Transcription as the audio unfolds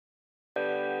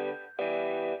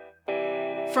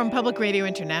From Public Radio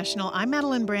International, I'm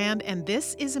Madeline Brand, and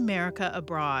this is America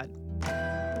Abroad.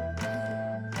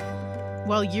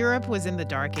 While Europe was in the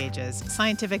Dark Ages,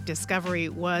 scientific discovery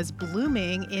was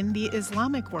blooming in the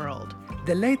Islamic world.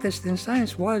 The latest in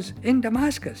science was in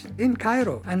Damascus, in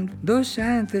Cairo, and those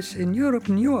scientists in Europe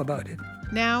knew about it.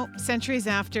 Now, centuries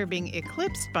after being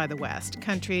eclipsed by the West,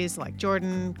 countries like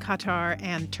Jordan, Qatar,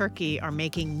 and Turkey are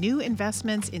making new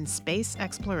investments in space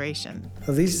exploration.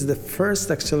 This is the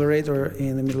first accelerator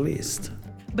in the Middle East.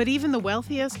 But even the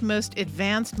wealthiest, most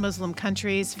advanced Muslim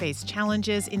countries face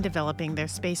challenges in developing their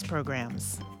space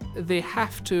programs. They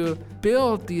have to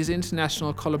build these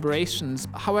international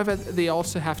collaborations. However, they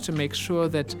also have to make sure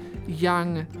that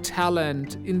young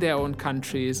talent in their own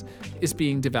countries is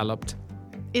being developed.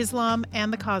 Islam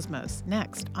and the Cosmos,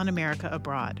 next on America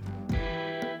Abroad.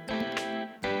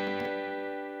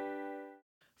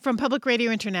 From Public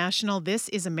Radio International, this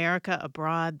is America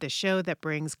Abroad, the show that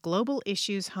brings global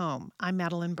issues home. I'm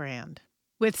Madeline Brand.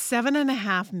 With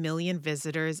 7.5 million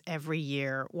visitors every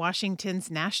year, Washington's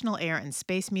National Air and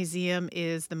Space Museum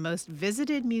is the most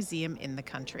visited museum in the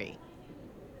country.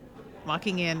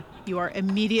 Walking in, you are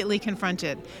immediately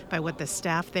confronted by what the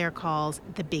staff there calls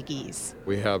the biggies.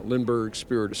 We have Lindbergh's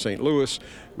Spirit of St. Louis,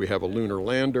 we have a lunar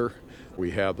lander, we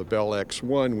have the Bell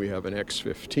X-1, we have an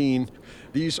X-15.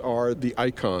 These are the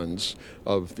icons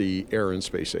of the air and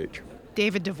space age.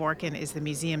 David Dvorkin is the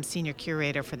museum's senior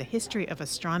curator for the history of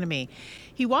astronomy.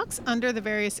 He walks under the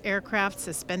various aircraft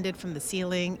suspended from the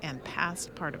ceiling and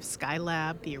past part of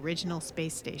Skylab, the original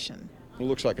space station. It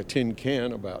looks like a tin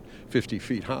can about 50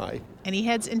 feet high. And he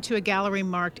heads into a gallery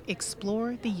marked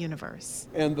Explore the Universe.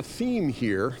 And the theme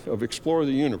here of Explore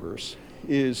the Universe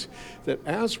is that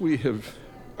as we have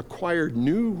acquired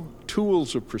new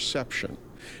tools of perception,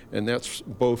 and that's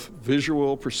both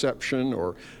visual perception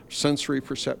or sensory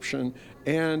perception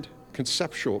and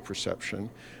conceptual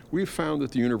perception, we've found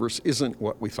that the universe isn't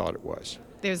what we thought it was.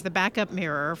 There's the backup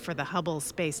mirror for the Hubble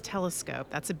Space Telescope.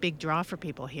 That's a big draw for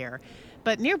people here.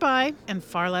 But nearby, and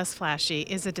far less flashy,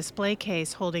 is a display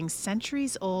case holding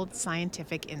centuries-old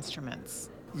scientific instruments.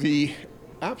 The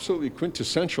absolutely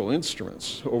quintessential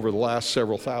instruments over the last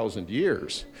several thousand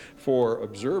years for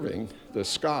observing the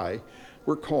sky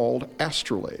were called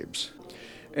astrolabes.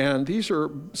 And these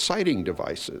are sighting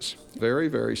devices, very,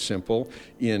 very simple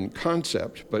in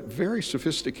concept, but very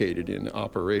sophisticated in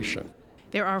operation.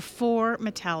 There are 4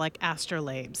 metallic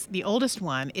astrolabes. The oldest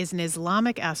one is an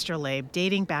Islamic astrolabe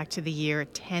dating back to the year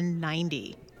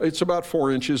 1090. It's about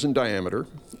 4 inches in diameter,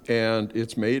 and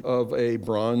it's made of a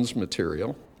bronze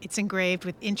material. It's engraved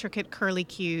with intricate curly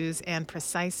cues and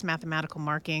precise mathematical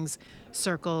markings,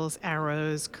 circles,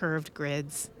 arrows, curved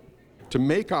grids. To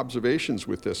make observations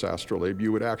with this astrolabe,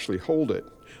 you would actually hold it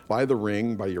by the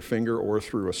ring, by your finger, or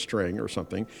through a string or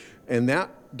something, and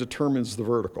that determines the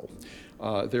vertical.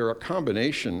 They're a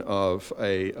combination of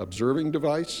a observing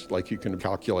device, like you can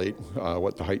calculate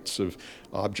what the heights of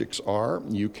objects are.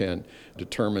 You can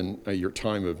determine your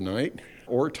time of night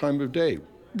or time of day.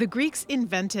 The Greeks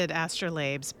invented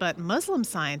astrolabes, but Muslim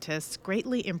scientists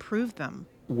greatly improved them.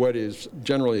 What is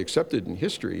generally accepted in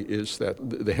history is that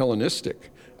the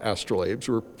Hellenistic astrolabes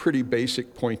were pretty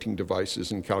basic pointing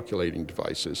devices and calculating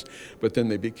devices, but then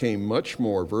they became much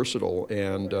more versatile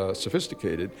and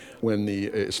sophisticated when the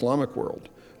Islamic world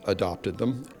adopted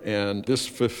them, and this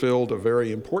fulfilled a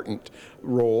very important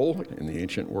role in the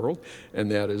ancient world, and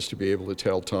that is to be able to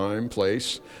tell time,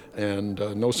 place, and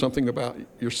know something about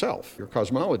yourself, your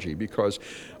cosmology, because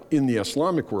in the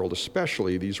Islamic world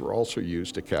especially, these were also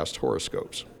used to cast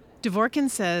horoscopes. Dvorkin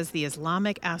says the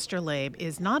Islamic astrolabe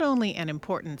is not only an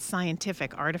important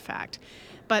scientific artifact,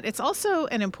 but it's also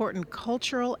an important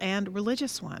cultural and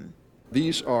religious one.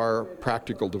 These are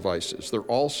practical devices. They're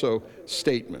also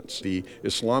statements. The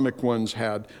Islamic ones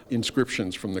had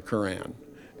inscriptions from the Quran,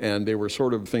 and they were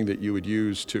sort of the thing that you would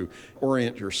use to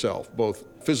orient yourself, both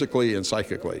physically and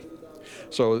psychically.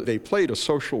 So they played a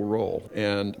social role,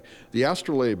 and the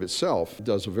astrolabe itself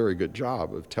does a very good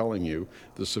job of telling you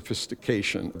the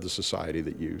sophistication of the society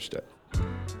that used it.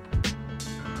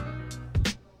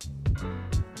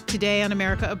 Today on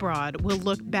America Abroad, we'll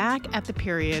look back at the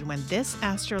period when this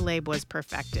astrolabe was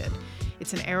perfected.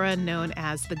 It's an era known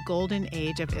as the Golden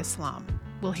Age of Islam.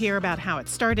 We'll hear about how it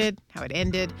started, how it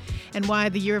ended, and why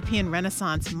the European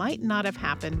Renaissance might not have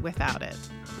happened without it.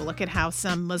 We'll look at how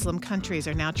some Muslim countries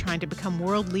are now trying to become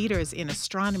world leaders in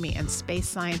astronomy and space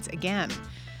science again.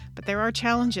 But there are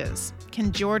challenges.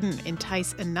 Can Jordan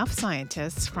entice enough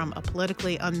scientists from a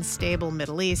politically unstable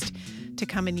Middle East to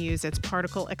come and use its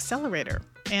particle accelerator?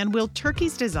 And will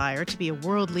Turkey's desire to be a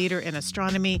world leader in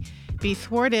astronomy be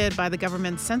thwarted by the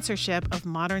government's censorship of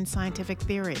modern scientific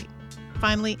theory?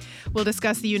 Finally, we'll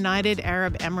discuss the United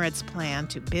Arab Emirates' plan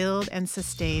to build and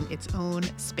sustain its own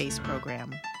space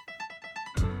program.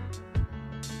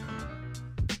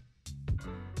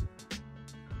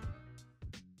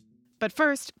 But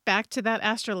first, back to that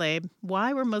astrolabe.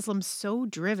 Why were Muslims so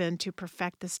driven to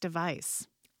perfect this device?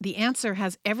 The answer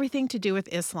has everything to do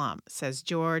with Islam, says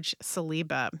George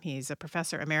Saliba. He's a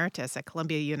professor emeritus at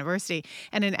Columbia University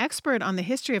and an expert on the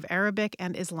history of Arabic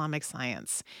and Islamic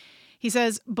science. He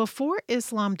says before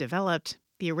Islam developed,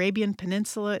 the Arabian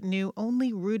Peninsula knew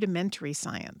only rudimentary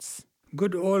science.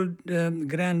 Good old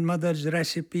grandmother's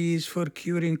recipes for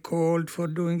curing cold, for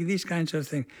doing these kinds of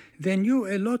things. They knew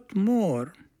a lot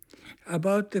more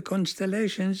about the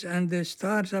constellations and the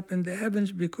stars up in the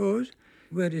heavens because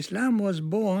where Islam was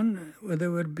born, they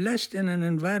were blessed in an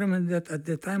environment that at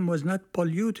the time was not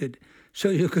polluted. So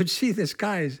you could see the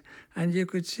skies and you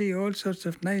could see all sorts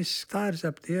of nice stars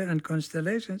up there and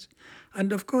constellations.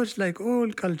 And of course, like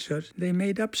all cultures, they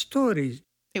made up stories.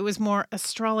 It was more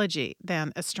astrology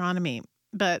than astronomy,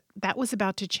 but that was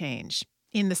about to change.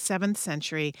 In the 7th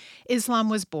century, Islam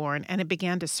was born and it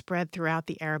began to spread throughout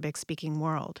the Arabic-speaking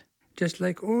world. Just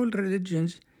like all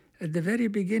religions, at the very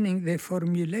beginning, they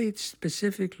formulate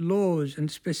specific laws and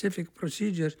specific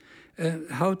procedures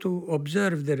how to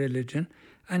observe the religion,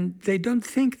 and they don't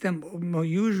think them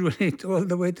usually all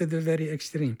the way to the very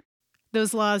extreme.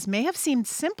 Those laws may have seemed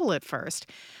simple at first,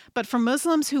 but for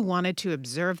Muslims who wanted to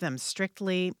observe them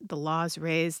strictly, the laws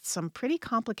raised some pretty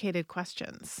complicated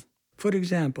questions. For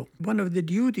example, one of the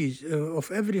duties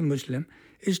of every Muslim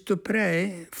is to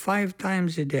pray 5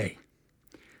 times a day.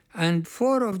 And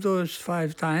 4 of those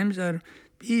 5 times are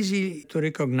easy to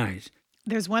recognize.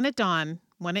 There's one at dawn,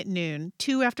 one at noon,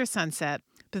 2 after sunset,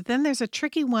 but then there's a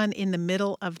tricky one in the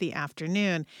middle of the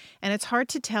afternoon, and it's hard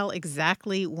to tell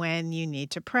exactly when you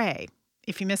need to pray.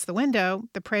 If you miss the window,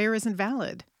 the prayer isn't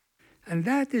valid. And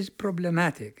that is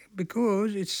problematic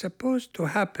because it's supposed to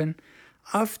happen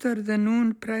after the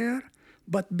noon prayer,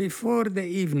 but before the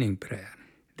evening prayer.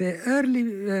 The early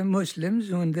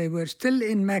Muslims, when they were still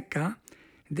in Mecca,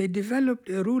 they developed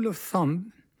a rule of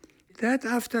thumb that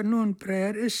afternoon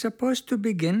prayer is supposed to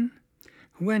begin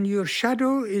when your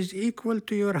shadow is equal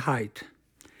to your height.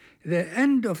 The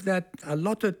end of that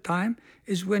allotted time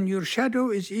is when your shadow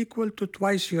is equal to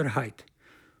twice your height.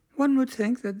 One would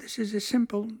think that this is a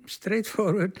simple,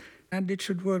 straightforward, and it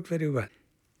should work very well.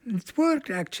 It worked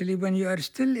actually when you are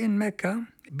still in Mecca,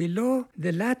 below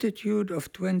the latitude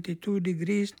of 22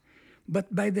 degrees,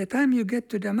 but by the time you get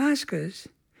to Damascus,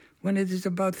 when it is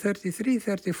about 33,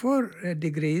 34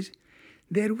 degrees,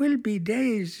 there will be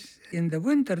days in the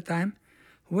wintertime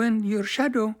when your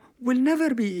shadow will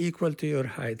never be equal to your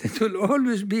height. It will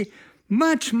always be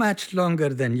much, much longer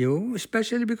than you,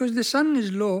 especially because the sun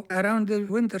is low around the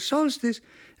winter solstice.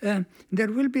 There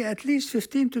will be at least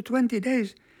 15 to 20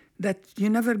 days that you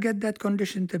never get that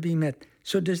condition to be met.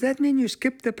 So does that mean you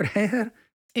skip the prayer?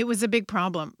 It was a big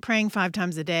problem. Praying 5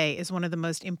 times a day is one of the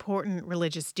most important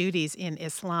religious duties in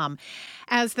Islam.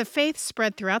 As the faith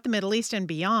spread throughout the Middle East and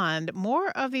beyond, more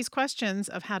of these questions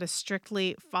of how to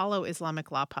strictly follow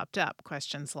Islamic law popped up.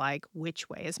 Questions like which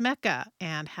way is Mecca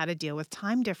and how to deal with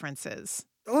time differences.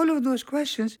 All of those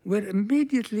questions were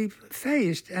immediately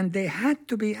faced and they had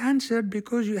to be answered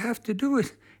because you have to do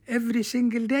it every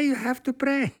single day. You have to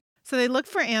pray. So they looked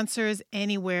for answers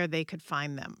anywhere they could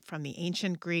find them, from the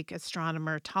ancient Greek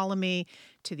astronomer Ptolemy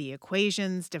to the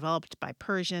equations developed by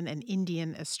Persian and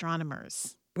Indian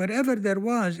astronomers. Wherever there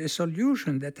was a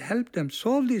solution that helped them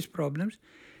solve these problems,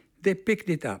 they picked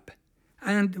it up.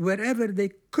 And wherever they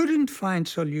couldn't find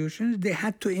solutions, they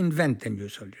had to invent a new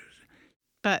solution.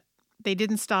 But they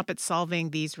didn't stop at solving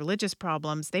these religious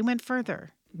problems. They went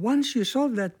further. Once you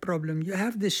solve that problem, you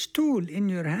have this tool in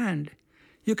your hand.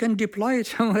 You can deploy it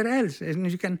somewhere else.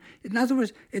 And you can, in other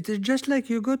words, it is just like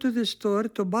you go to the store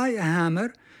to buy a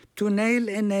hammer to nail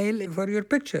a nail for your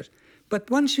pictures. But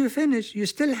once you finish, you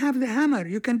still have the hammer.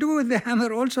 You can do with the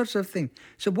hammer all sorts of things.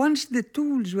 So once the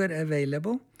tools were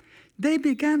available, they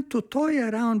began to toy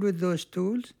around with those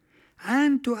tools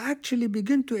and to actually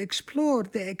begin to explore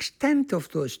the extent of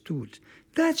those tools.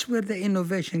 That's where the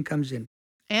innovation comes in.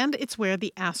 And it's where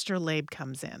the astrolabe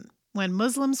comes in. When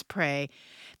Muslims pray,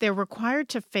 they're required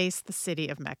to face the city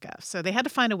of Mecca. So they had to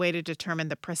find a way to determine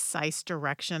the precise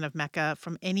direction of Mecca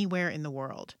from anywhere in the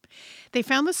world. They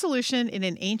found the solution in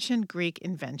an ancient Greek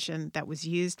invention that was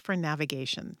used for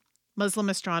navigation. Muslim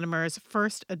astronomers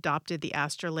first adopted the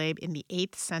astrolabe in the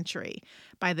 8th century.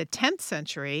 By the 10th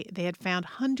century, they had found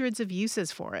hundreds of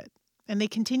uses for it. And they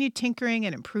continued tinkering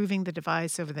and improving the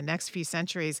device over the next few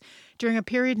centuries during a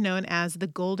period known as the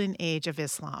Golden Age of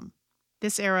Islam.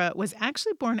 This era was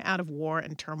actually born out of war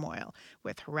and turmoil,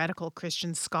 with heretical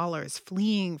Christian scholars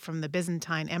fleeing from the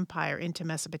Byzantine Empire into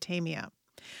Mesopotamia.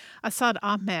 Asad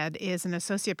Ahmed is an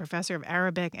associate professor of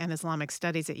Arabic and Islamic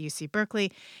studies at UC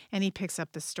Berkeley, and he picks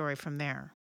up the story from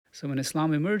there. So when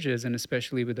Islam emerges, and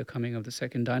especially with the coming of the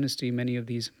Second Dynasty, many of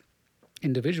these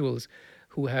individuals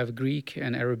who have Greek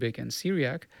and Arabic and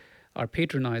Syriac are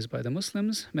patronized by the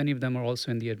Muslims. Many of them are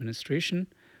also in the administration.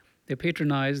 They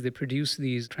patronize, they produce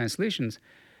these translations,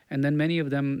 and then many of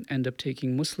them end up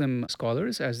taking Muslim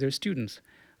scholars as their students.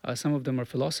 Some of them are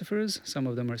philosophers, some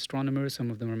of them are astronomers,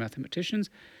 some of them are mathematicians.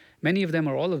 Many of them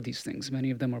are all of these things. Many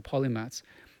of them are polymaths.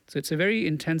 So it's a very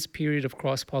intense period of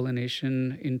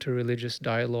cross-pollination, interreligious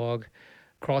dialogue,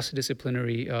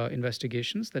 cross-disciplinary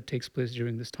investigations that takes place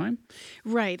during this time.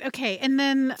 Right. Okay. And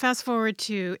then fast forward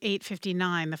to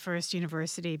 859, the first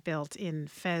university built in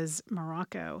Fez,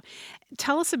 Morocco.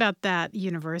 Tell us about that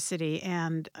university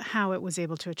and how it was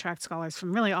able to attract scholars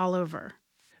from really all over.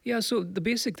 Yeah, so the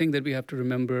basic thing that we have to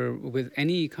remember with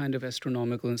any kind of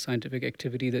astronomical and scientific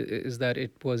activity is that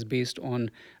it was based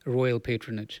on royal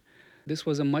patronage. This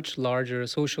was a much larger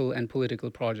social and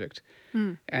political project.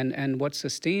 And what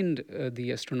sustained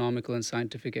the astronomical and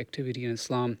scientific activity in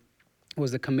Islam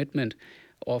was the commitment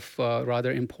of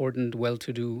rather important,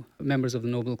 well-to-do members of the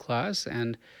noble class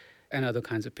and other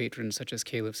kinds of patrons, such as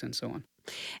caliphs and so on.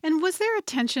 And was there a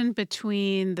tension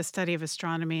between the study of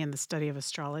astronomy and the study of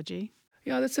astrology?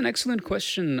 Yeah, that's an excellent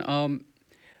question.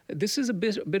 This is a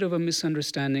bit of a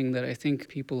misunderstanding that I think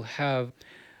people have.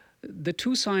 The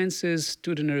two sciences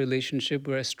stood in a relationship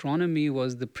where astronomy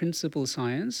was the principal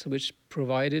science, which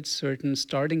provided certain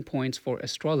starting points for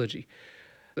astrology.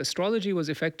 Astrology was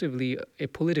effectively a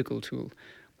political tool.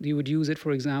 You would use it,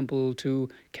 for example, to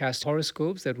cast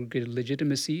horoscopes that would give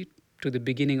legitimacy to the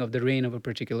beginning of the reign of a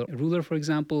particular ruler, for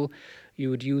example.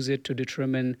 You would use it to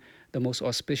determine the most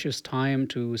auspicious time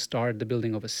to start the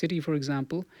building of a city, for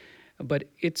example. But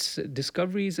its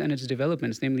discoveries and its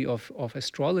developments, namely of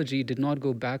astrology, did not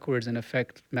go backwards and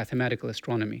affect mathematical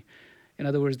astronomy. In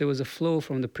other words, there was a flow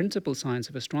from the principal science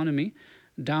of astronomy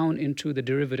down into the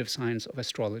derivative science of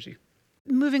astrology.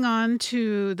 Moving on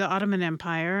to the Ottoman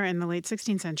Empire in the late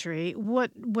 16th century, what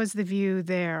was the view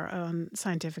there on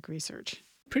scientific research?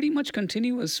 Pretty much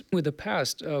continuous with the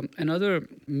past. Another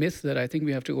myth that I think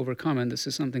we have to overcome, and this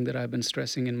is something that I've been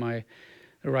stressing in my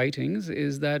writings,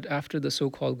 is that after the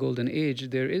so-called Golden Age,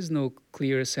 there is no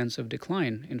clear sense of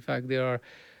decline. In fact, there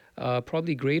are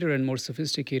probably greater and more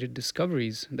sophisticated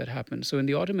discoveries that happen. So in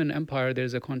the Ottoman Empire,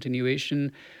 there's a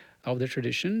continuation of the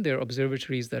tradition. There are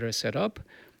observatories that are set up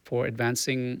for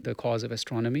advancing the cause of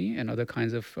astronomy and other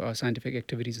kinds of scientific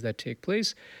activities that take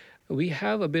place. We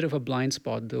have a bit of a blind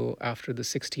spot, though, after the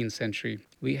 16th century.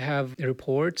 We have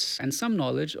reports and some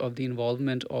knowledge of the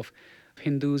involvement of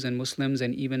Hindus and Muslims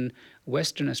and even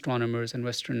Western astronomers and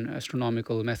Western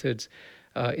astronomical methods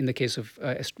in the case of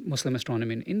Muslim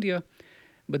astronomy in India.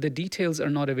 But the details are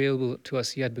not available to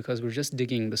us yet because we're just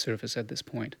digging the surface at this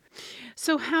point.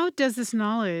 So how does this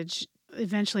knowledge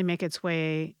eventually make its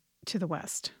way to the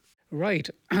West? Right.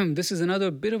 This is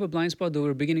another bit of a blind spot, though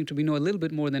we're beginning to know a little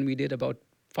bit more than we did about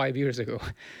 5 years ago.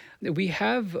 We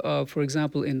have, for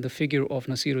example, in the figure of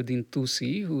Nasiruddin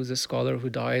Tusi, who is a scholar who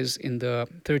dies in the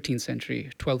 13th century,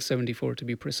 1274 to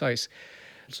be precise.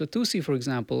 So Tusi, for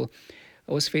example,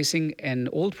 was facing an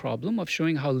old problem of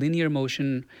showing how linear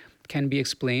motion can be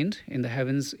explained in the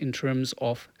heavens in terms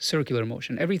of circular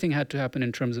motion. Everything had to happen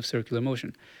in terms of circular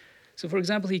motion. So, for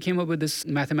example, he came up with this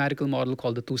mathematical model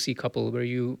called the Tusi couple, where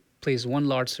you place one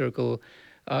large circle,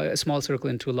 a small circle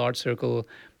into a large circle,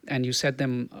 and you set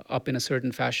them up in a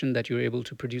certain fashion that you're able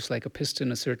to produce like a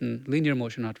piston, a certain linear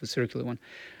motion out of a circular one.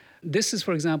 This is,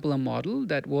 for example, a model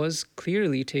that was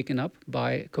clearly taken up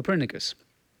by Copernicus.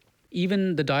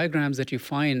 Even the diagrams that you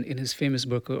find in his famous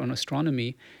book on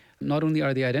astronomy, not only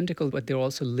are they identical, but they're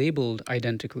also labeled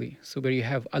identically. So where you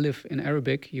have Aleph in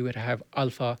Arabic, you would have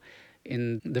Alpha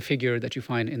in the figure that you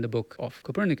find in the book of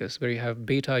Copernicus. Where you have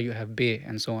Beta, you have Be,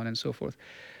 and so on and so forth.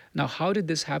 Now, how did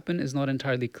this happen is not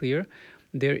entirely clear.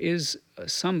 There is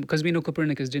some, because we know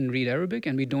Copernicus didn't read Arabic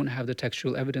and we don't have the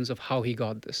textual evidence of how he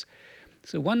got this.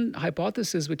 So one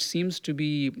hypothesis which seems to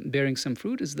be bearing some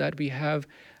fruit is that we have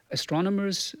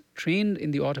astronomers trained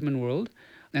in the Ottoman world,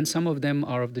 and some of them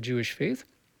are of the Jewish faith,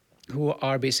 who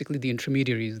are basically the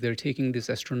intermediaries. They're taking this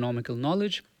astronomical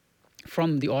knowledge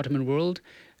from the Ottoman world,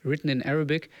 written in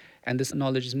Arabic, and this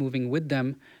knowledge is moving with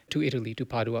them to Italy, to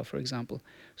Padua, for example.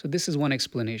 So this is one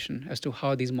explanation as to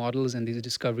how these models and these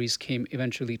discoveries came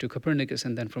eventually to Copernicus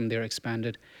and then from there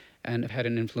expanded and had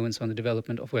an influence on the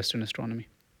development of Western astronomy.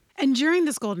 And during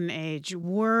this golden age,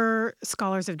 were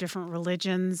scholars of different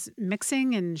religions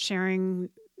mixing and sharing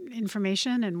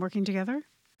information and working together?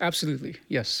 Absolutely,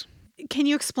 yes. Can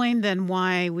you explain then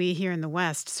why we here in the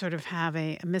West sort of have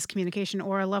a miscommunication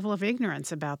or a level of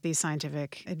ignorance about these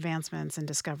scientific advancements and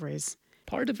discoveries?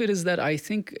 Part of it is that I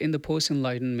think in the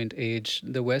post-Enlightenment age,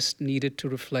 the West needed to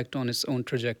reflect on its own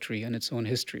trajectory and its own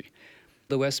history.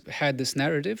 The West had this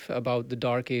narrative about the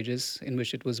Dark Ages in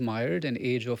which it was mired, an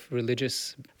age of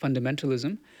religious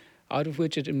fundamentalism, out of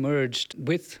which it emerged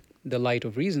with the light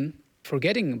of reason,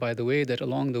 forgetting, by the way, that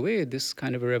along the way, this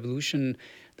kind of a revolution,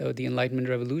 the Enlightenment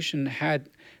revolution, had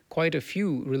quite a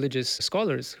few religious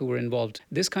scholars who were involved.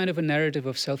 This kind of a narrative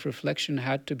of self-reflection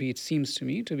had to be, it seems to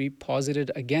me, to be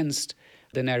posited against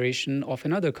the narration of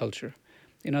another culture.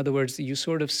 In other words, you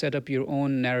sort of set up your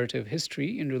own narrative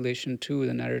history in relation to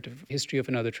the narrative history of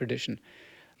another tradition.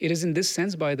 It is in this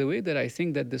sense, by the way, that I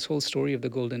think that this whole story of the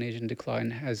Golden Age and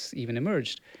decline has even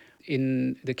emerged.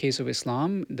 In the case of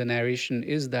Islam, the narration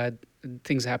is that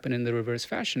things happen in the reverse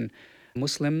fashion.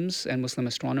 Muslims and Muslim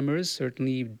astronomers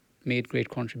certainly made great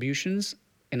contributions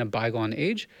in a bygone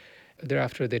age.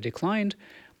 Thereafter, they declined.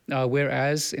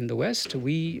 Whereas in the West,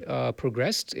 we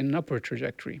progressed in an upward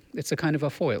trajectory. It's a kind of a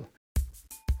foil.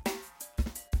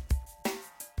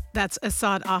 That's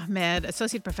Asad Ahmed,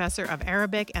 Associate Professor of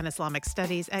Arabic and Islamic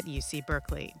Studies at UC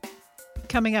Berkeley.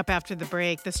 Coming up after the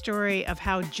break, the story of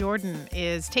how Jordan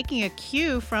is taking a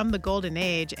cue from the Golden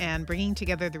Age and bringing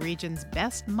together the region's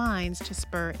best minds to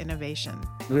spur innovation.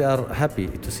 We are happy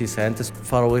to see scientists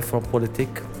far away from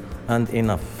politics and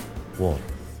enough war.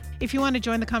 If you want to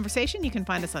join the conversation, you can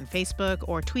find us on Facebook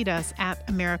or tweet us at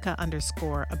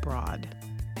America_abroad.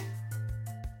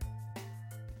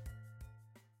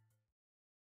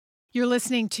 You're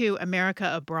listening to America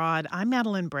Abroad. I'm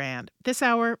Madeline Brand. This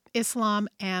hour, Islam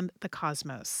and the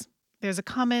cosmos. There's a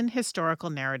common historical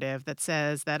narrative that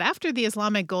says that after the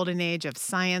Islamic golden age of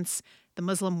science, the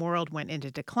Muslim world went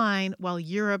into decline while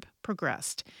Europe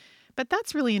progressed. But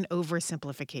that's really an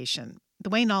oversimplification. The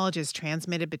way knowledge is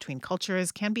transmitted between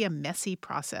cultures can be a messy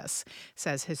process,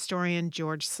 says historian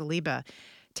George Saliba.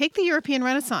 Take the European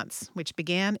Renaissance, which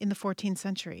began in the 14th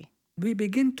century. We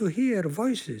begin to hear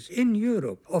voices in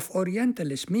Europe of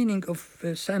Orientalists, meaning of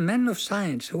men of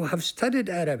science who have studied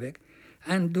Arabic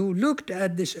and who looked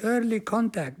at this early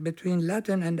contact between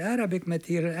Latin and Arabic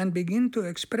material and begin to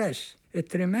express a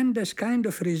tremendous kind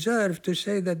of reserve to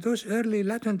say that those early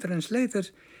Latin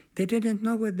translators, they didn't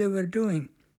know what they were doing.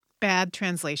 Bad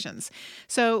translations.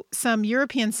 So some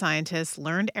European scientists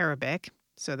learned Arabic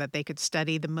so that they could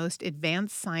study the most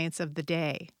advanced science of the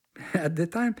day. At the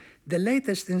time, the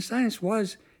latest in science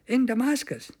was in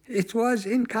Damascus. It was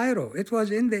in Cairo. It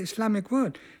was in the Islamic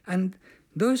world. And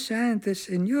those scientists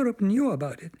in Europe knew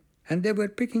about it. And they were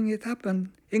picking it up and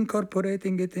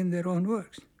incorporating it in their own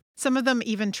works. Some of them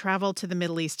even traveled to the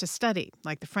Middle East to study,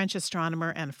 like the French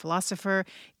astronomer and philosopher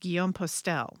Guillaume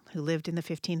Postel, who lived in the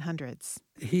 1500s.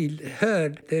 He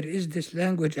heard there is this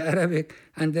language, Arabic,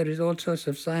 and there is all sorts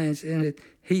of science in it.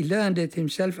 He learned it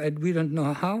himself, and we don't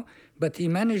know how, but he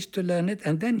managed to learn it.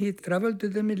 And then he traveled to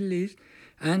the Middle East,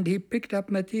 and he picked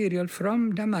up material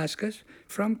from Damascus,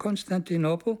 from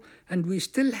Constantinople, and we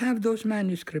still have those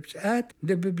manuscripts at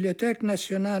the Bibliothèque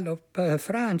Nationale of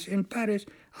France in Paris,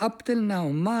 up till now,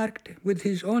 marked with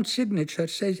his own signature,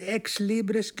 says Ex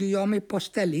Libris Guillaume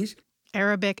Postelis.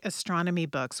 Arabic astronomy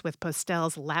books with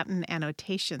Postel's Latin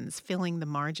annotations filling the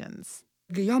margins.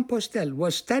 Guillaume Postel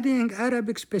was studying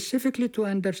Arabic specifically to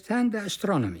understand the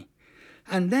astronomy.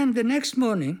 And then the next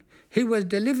morning, he was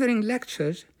delivering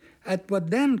lectures at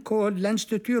what then called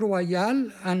l'Institut Royal,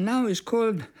 and now is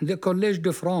called the Collège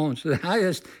de France, the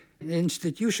highest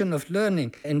institution of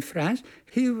learning in France.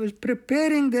 He was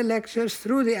preparing the lectures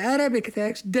through the Arabic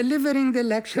text, delivering the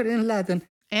lecture in Latin.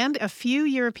 And a few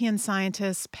European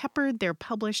scientists peppered their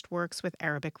published works with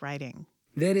Arabic writing.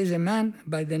 There is a man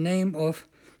by the name of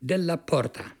Della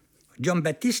Porta,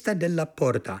 Giambattista della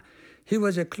Porta. He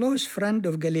was a close friend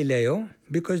of Galileo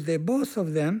because they both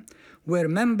of them were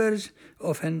members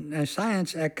of a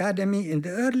science academy in the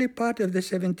early part of the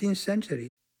 17th century.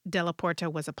 Della Porta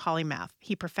was a polymath.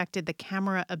 He perfected the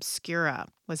camera obscura,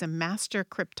 was a master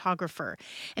cryptographer,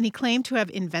 and he claimed to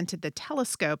have invented the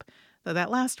telescope, though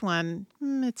that last one,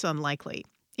 it's unlikely.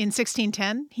 In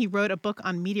 1610, he wrote a book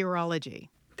on meteorology.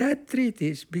 That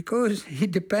treatise, because he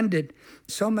depended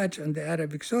so much on the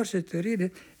Arabic sources to read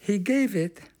it, he gave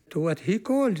it to what he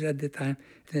called at the time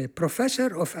the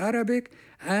professor of Arabic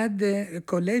at the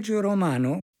Collegio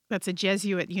Romano. That's a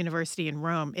Jesuit university in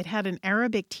Rome. It had an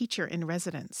Arabic teacher in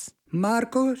residence.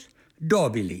 Marcos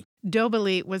Dobili.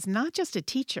 Dobili was not just a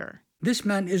teacher. This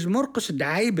man is Murqus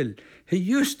Daibel. He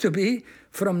used to be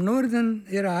from northern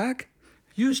Iraq,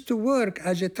 used to work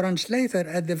as a translator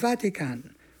at the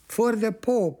Vatican for the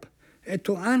Pope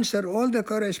to answer all the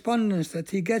correspondence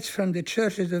that he gets from the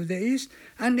churches of the East.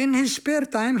 And in his spare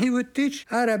time, he would teach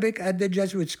Arabic at the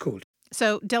Jesuit school.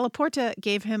 So Della Porta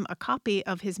gave him a copy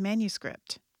of his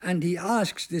manuscript. And he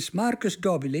asks this Marcus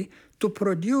Dobili to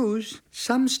produce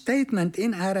some statement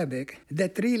in Arabic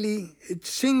that really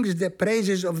sings the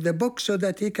praises of the book so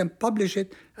that he can publish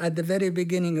it at the very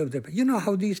beginning of the book. You know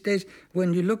how these days,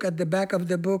 when you look at the back of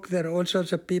the book, there are all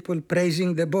sorts of people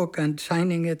praising the book and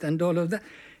signing it and all of that.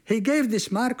 He gave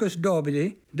this Marcus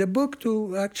Dobili the book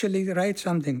to actually write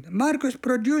something. Marcus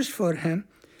produced for him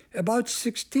about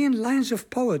 16 lines of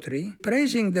poetry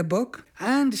praising the book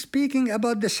and speaking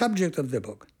about the subject of the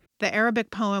book. The Arabic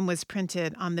poem was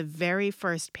printed on the very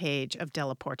first page of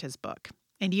Della Porta's book.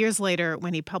 And years later,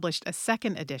 when he published a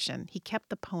second edition, he kept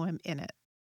the poem in it.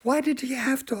 Why did he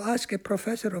have to ask a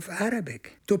professor of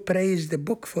Arabic to praise the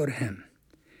book for him?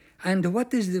 And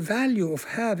what is the value of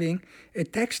having a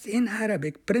text in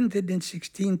Arabic printed in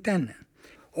 1610?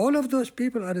 All of those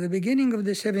people are at the beginning of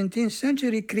the 17th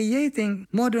century creating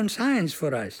modern science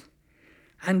for us.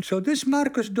 And so this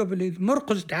Marcus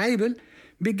Daibel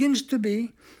begins to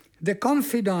be the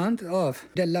confidant of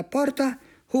Della Porta,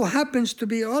 who happens to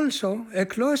be also a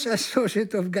close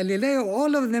associate of Galileo,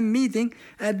 all of them meeting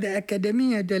at the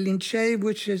Accademia dei Lincei,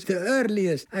 which is the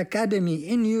earliest academy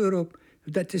in Europe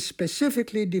that is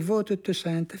specifically devoted to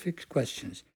scientific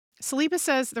questions. Saliba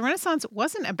says the Renaissance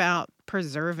wasn't about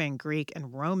preserving Greek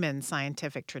and Roman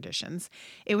scientific traditions.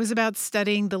 It was about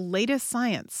studying the latest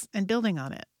science and building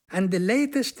on it. And the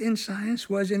latest in science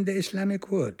was in the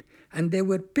Islamic world. And they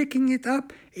were picking it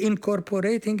up,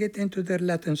 incorporating it into their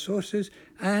Latin sources,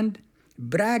 and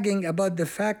bragging about the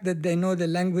fact that they know the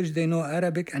language, they know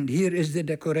Arabic, and here is the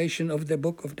decoration of the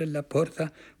book of Della Porta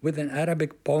with an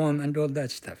Arabic poem and all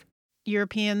that stuff.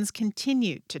 Europeans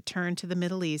continued to turn to the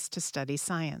Middle East to study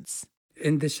science.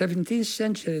 In the 17th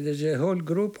century, there's a whole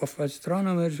group of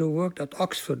astronomers who worked at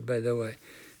Oxford, by the way.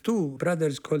 Two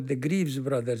brothers called the Greaves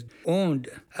brothers owned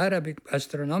Arabic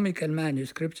astronomical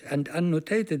manuscripts and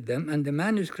annotated them, and the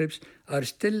manuscripts are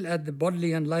still at the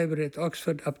Bodleian Library at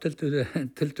Oxford up till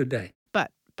today. But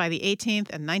by the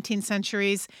 18th and 19th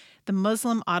centuries, the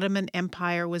Muslim Ottoman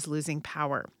Empire was losing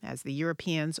power as the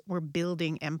Europeans were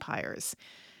building empires.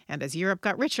 And as Europe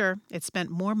got richer, it spent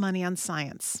more money on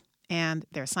science. And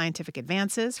their scientific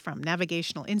advances, from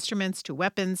navigational instruments to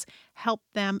weapons,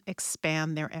 helped them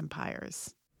expand their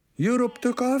empires. Europe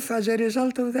took off as a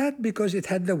result of that because it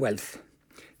had the wealth.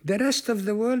 The rest of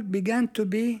the world began to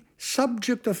be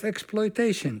subject of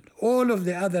exploitation. All of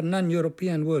the other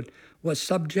non-European world was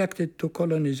subjected to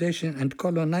colonization, and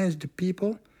colonized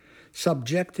people,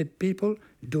 subjected people,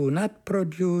 do not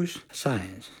produce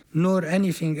science, nor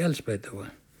anything else, by the way.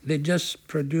 They just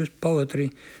produce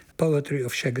poetry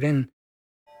of chagrin.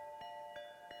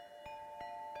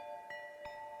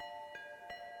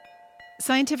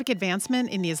 Scientific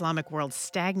advancement in the Islamic world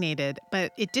stagnated,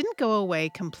 but it didn't go away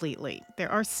completely.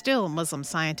 There are still Muslim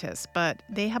scientists, but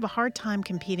they have a hard time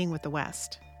competing with the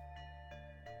West.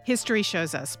 History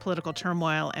shows us political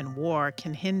turmoil and war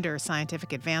can hinder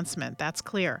scientific advancement, that's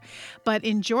clear. But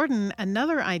in Jordan,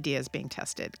 another idea is being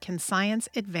tested. Can science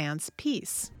advance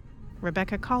peace?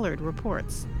 Rebecca Collard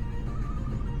reports.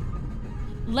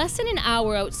 Less than an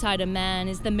hour outside Amman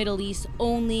is the Middle East's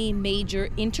only major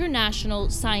international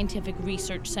scientific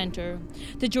research center.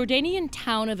 The Jordanian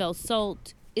town of El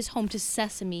Salt is home to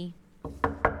Sesame.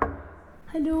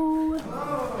 Hello.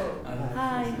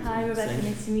 Hi, Rebecca.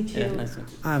 Nice to meet you. Yeah, nice to meet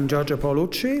you. I'm Giorgio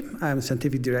Paolucci. I'm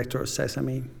Scientific Director of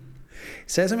Sesame.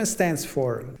 Sesame stands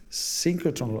for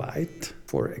synchrotron light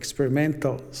for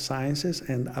experimental sciences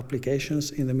and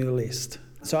applications in the Middle East.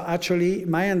 So actually,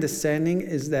 my understanding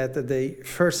is that they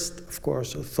first, of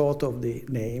course, thought of the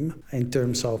name in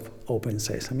terms of open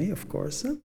sesame, of course.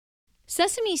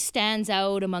 Sesame stands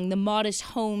out among the modest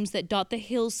homes that dot the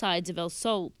hillsides of El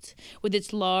Salt, with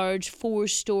its large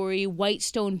 4-story white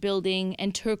stone building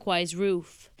and turquoise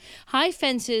roof. High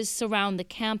fences surround the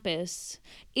campus.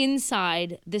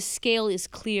 Inside, the scale is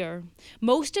clear.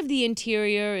 Most of the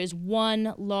interior is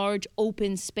one large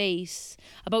open space,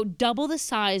 about double the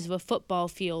size of a football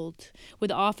field,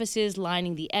 with offices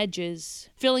lining the edges.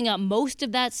 Filling up most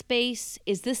of that space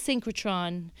is the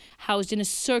synchrotron, housed in a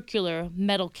circular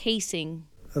metal casing.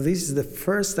 This is the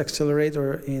first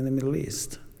accelerator in the Middle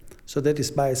East, so that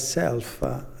is by itself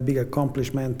a big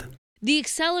accomplishment. The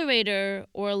accelerator,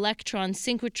 or electron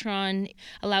synchrotron,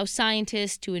 allows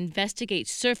scientists to investigate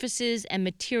surfaces and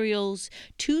materials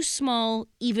too small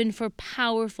even for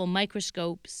powerful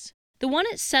microscopes. The one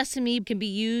at Sesame can be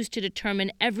used to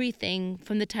determine everything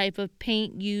from the type of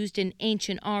paint used in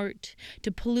ancient art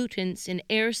to pollutants in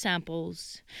air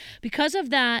samples. Because of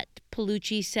that,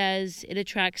 Paolucci says it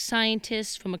attracts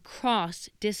scientists from across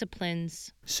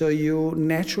disciplines. So you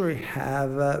naturally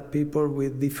have people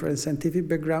with different scientific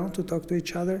background to talk to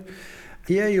each other.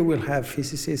 Here you will have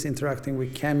physicists interacting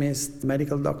with chemists,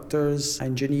 medical doctors,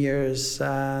 engineers,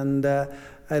 and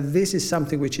this is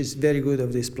something which is very good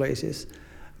of these places,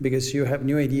 because you have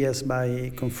new ideas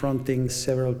by confronting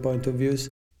several point of views.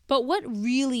 But what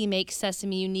really makes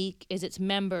Sesame unique is its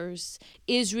members: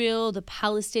 Israel, the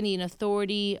Palestinian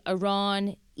Authority,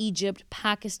 Iran, Egypt,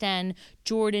 Pakistan,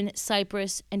 Jordan,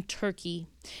 Cyprus, and Turkey.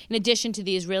 In addition to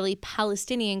the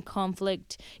Israeli-Palestinian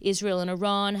conflict, Israel and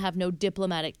Iran have no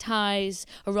diplomatic ties.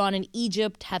 Iran and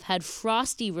Egypt have had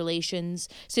frosty relations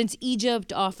since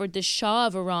Egypt offered the Shah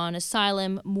of Iran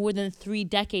asylum more than 3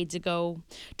 decades ago.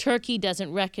 Turkey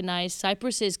doesn't recognize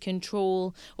Cyprus's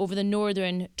control over the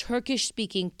northern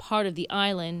Turkish-speaking part of the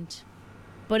island.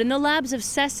 But in the labs of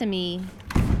Sesame,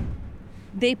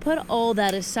 they put all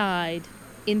that aside.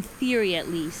 In theory, at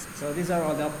least. So these are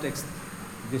all the optics.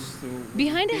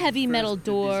 Behind a heavy metal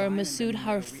door, Masoud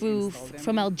Harfouf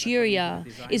from Algeria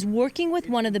is working with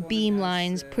one of the beam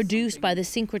lines produced by the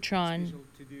synchrotron.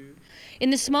 In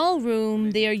the small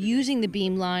room, they are using the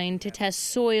beam line to test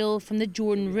soil from the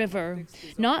Jordan River,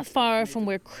 not far from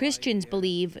where Christians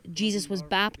believe Jesus was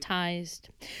baptized.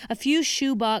 A few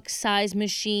shoebox-sized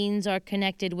machines are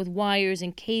connected with wires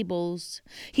and cables.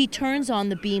 He turns on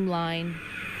the beam line.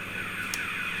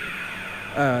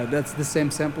 That's the same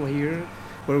sample here,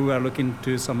 where we are looking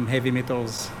to some heavy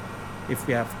metals, if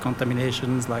we have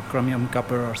contaminations like chromium,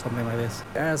 copper, or something like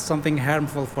this. Something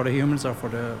harmful for the humans or for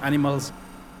the animals.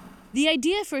 The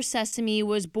idea for Sesame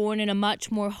was born in a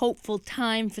much more hopeful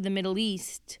time for the Middle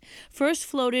East. First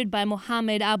floated by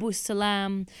Mohammed Abu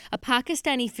Salam, a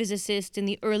Pakistani physicist in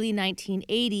the early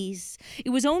 1980s,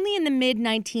 it was only in the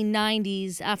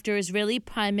mid-1990s, after Israeli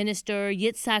Prime Minister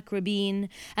Yitzhak Rabin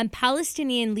and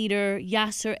Palestinian leader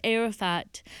Yasser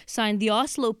Arafat signed the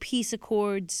Oslo Peace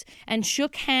Accords and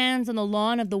shook hands on the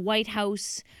lawn of the White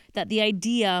House, that the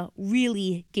idea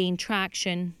really gained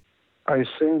traction. I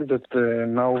think that the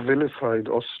now vilified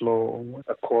Oslo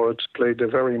Accords played a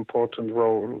very important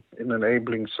role in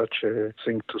enabling such a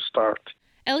thing to start.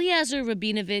 Eliezer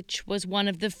Rabinovich was one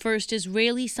of the first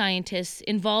Israeli scientists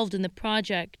involved in the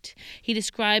project. He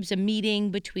describes a meeting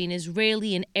between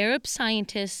Israeli and Arab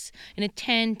scientists in a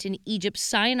tent in Egypt's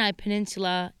Sinai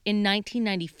Peninsula in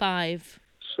 1995.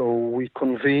 So we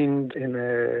convened in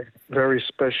a very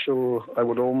special, I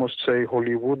would almost say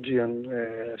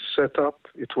Hollywoodian setup.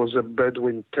 It was a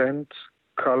Bedouin tent,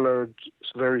 colored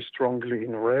very strongly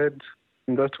in red.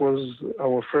 And that was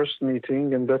our first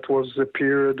meeting, and that was the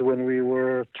period when we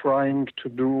were trying to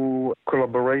do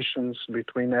collaborations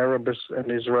between Arabs and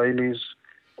Israelis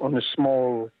on a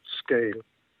small scale.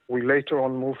 We later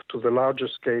on moved to the larger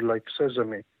scale like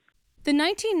Sesame. The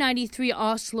 1993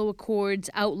 Oslo Accords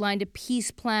outlined a peace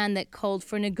plan that called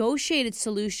for a negotiated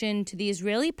solution to the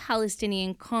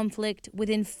Israeli-Palestinian conflict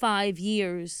within 5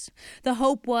 years. The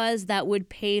hope was that would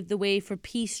pave the way for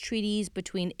peace treaties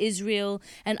between Israel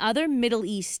and other Middle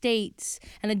East states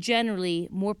and a generally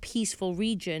more peaceful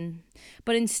region.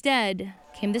 But instead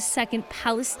came the second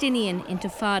Palestinian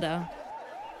Intifada.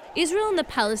 Israel and the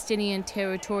Palestinian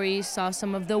territories saw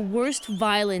some of the worst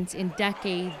violence in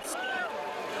decades.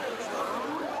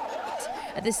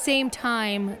 At the same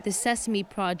time, the Sesame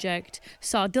Project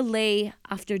saw delay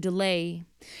after delay.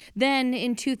 Then,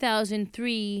 in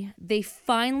 2003, they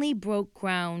finally broke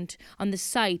ground on the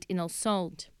site in El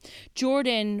Salt.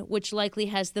 Jordan, which likely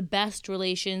has the best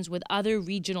relations with other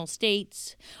regional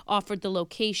states, offered the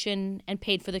location and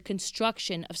paid for the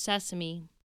construction of Sesame.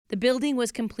 The building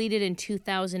was completed in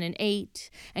 2008,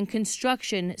 and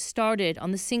construction started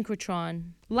on the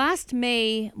synchrotron. Last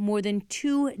May, more than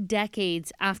 2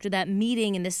 decades after that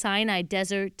meeting in the Sinai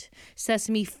Desert,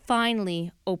 Sesame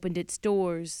finally opened its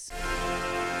doors.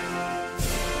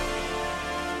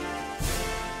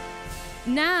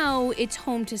 Now it's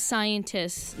home to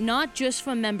scientists, not just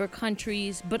from member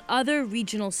countries, but other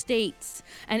regional states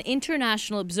and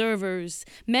international observers,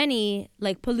 many,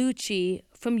 like Paolucci,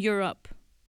 from Europe.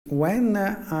 When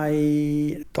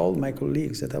I told my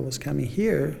colleagues that I was coming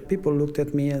here, people looked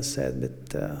at me and said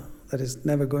that is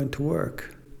never going to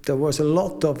work. There was a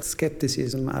lot of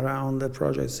skepticism around the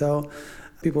project, so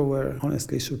people were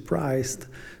honestly surprised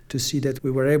to see that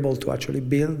we were able to actually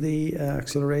build the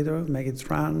accelerator, make it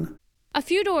run. A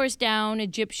few doors down,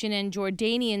 Egyptian and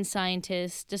Jordanian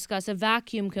scientists discuss a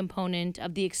vacuum component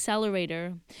of the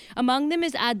accelerator. Among them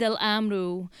is Adel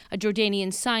Amrou, a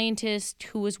Jordanian scientist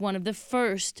who was one of the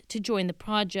first to join the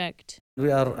project.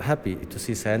 We are happy to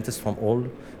see scientists from all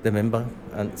the members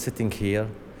and sitting here,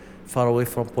 far away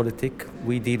from politics.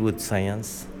 We deal with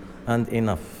science and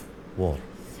enough war.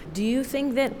 Do you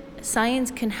think that science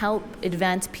can help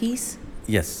advance peace?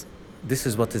 Yes, this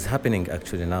is what is happening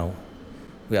actually now.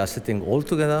 We are sitting all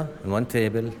together on one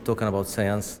table talking about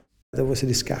science. There was a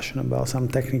discussion about some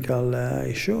technical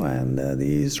issue, and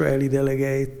the Israeli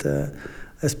delegate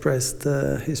expressed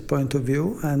his point of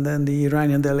view, and then the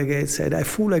Iranian delegate said, I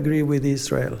fully agree with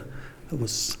Israel. It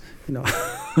was,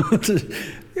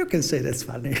 you can say that's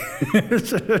funny.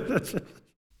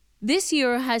 This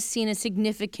year has seen a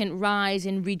significant rise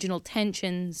in regional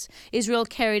tensions. Israel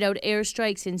carried out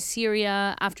airstrikes in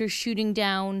Syria after shooting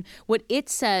down what it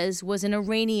says was an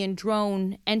Iranian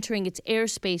drone entering its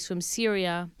airspace from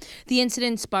Syria. The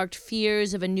incident sparked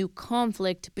fears of a new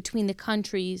conflict between the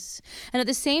countries. And at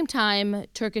the same time,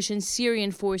 Turkish and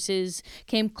Syrian forces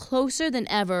came closer than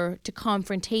ever to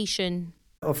confrontation.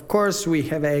 Of course, we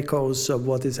have echoes of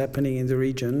what is happening in the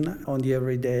region on the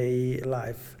everyday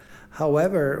life.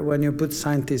 However, when you put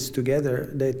scientists together,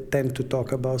 they tend to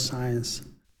talk about science.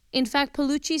 In fact,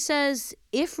 Paolucci says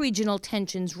if regional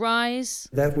tensions rise,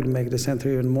 that would make the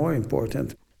center even more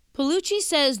important. Paolucci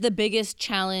says the biggest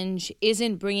challenge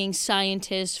isn't bringing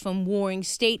scientists from warring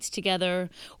states together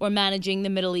or managing the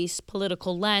Middle East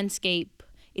political landscape.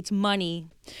 It's money.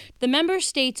 The member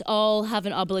states all have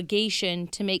an obligation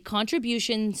to make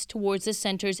contributions towards the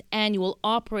center's annual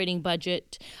operating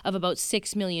budget of about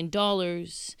 $6 million.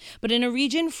 But in a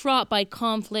region fraught by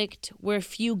conflict, where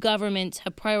few governments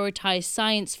have prioritized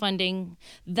science funding,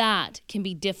 that can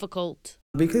be difficult.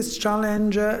 The biggest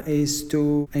challenge is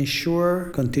to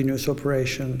ensure continuous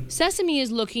operation. Sesame is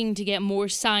looking to get more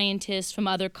scientists from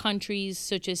other countries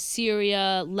such as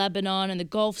Syria, Lebanon, and the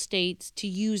Gulf states to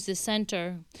use the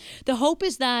center. The hope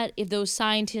is that if those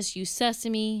scientists use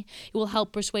Sesame, it will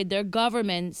help persuade their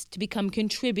governments to become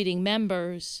contributing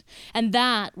members. And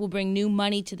that will bring new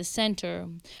money to the center,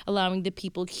 allowing the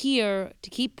people here to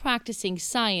keep practicing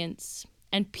science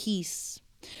and peace.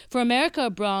 For America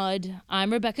Abroad,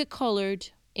 I'm Rebecca Collard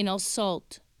in El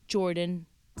Salt, Jordan.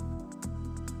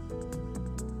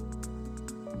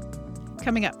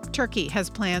 Coming up, Turkey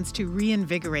has plans to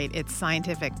reinvigorate its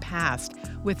scientific past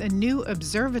with a new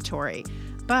observatory.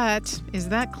 But is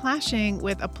that clashing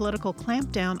with a political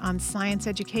clampdown on science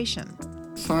education?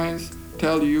 Science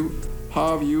tell you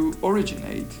how you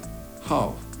originate.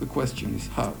 How? The question is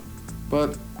how.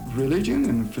 But religion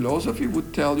and philosophy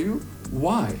would tell you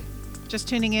why. Just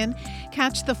tuning in?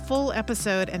 Catch the full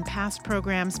episode and past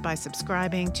programs by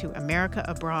subscribing to America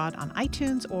Abroad on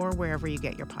iTunes or wherever you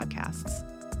get your podcasts.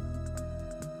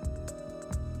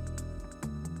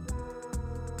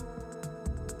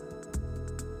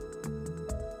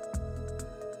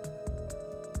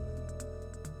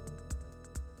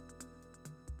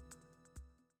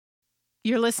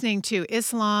 You're listening to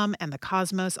Islam and the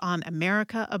Cosmos on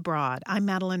America Abroad. I'm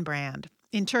Madeline Brand.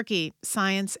 In Turkey,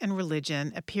 science and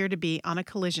religion appear to be on a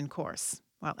collision course.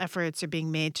 While efforts are being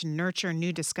made to nurture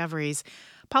new discoveries,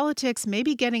 politics may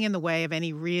be getting in the way of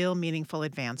any real meaningful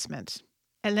advancement.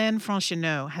 Hélène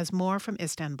Francheneau has more from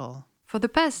Istanbul. For the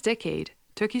past decade,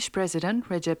 Turkish President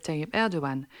Recep Tayyip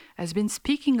Erdogan has been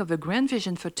speaking of a grand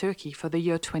vision for Turkey for the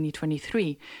year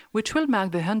 2023, which will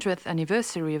mark the 100th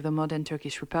anniversary of the modern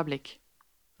Turkish Republic.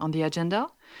 On the agenda,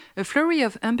 a flurry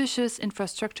of ambitious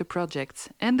infrastructure projects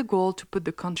and the goal to put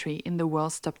the country in the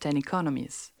world's top 10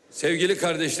 economies. Sevgili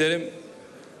kardeşlerim,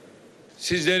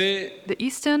 sizleri... The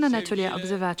Eastern Anatolia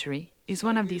Observatory is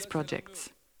one of these projects.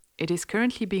 It is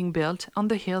currently being built on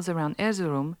the hills around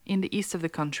Erzurum in the east of the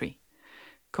country.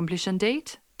 Completion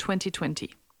date,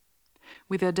 2020.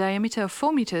 With a diameter of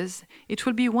 4 meters, it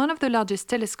will be one of the largest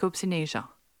telescopes in Asia.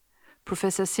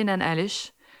 Professor Sinan Alish,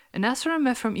 an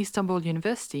astronomer from Istanbul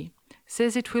University,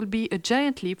 says it will be a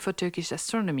giant leap for Turkish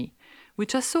astronomy,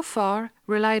 which has so far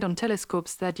relied on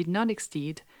telescopes that did not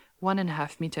exceed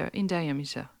 1.5 meters in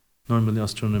diameter. Normally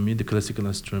astronomy, the classical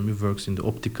astronomy, works in the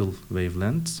optical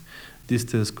wavelengths. This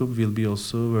telescope will be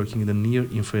also working in the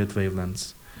near-infrared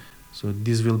wavelengths. So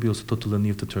this will be also totally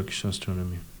new to Turkish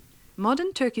astronomy.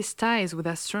 Modern Turkish ties with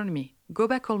astronomy go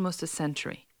back almost a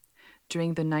century.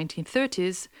 During the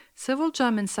 1930s, several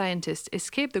German scientists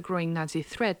escaped the growing Nazi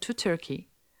threat to Turkey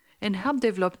and helped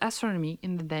develop astronomy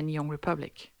in the then young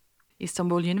republic.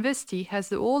 Istanbul University has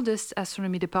the oldest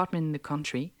astronomy department in the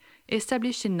country,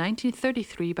 established in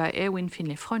 1933 by Erwin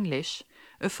Finlay Freundlich,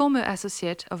 a former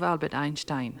associate of Albert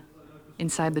Einstein.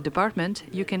 Inside the department,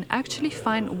 you can actually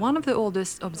find one of the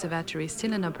oldest observatories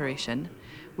still in operation,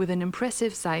 with an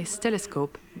impressive Zeiss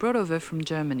telescope brought over from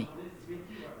Germany.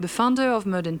 The founder of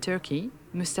modern Turkey,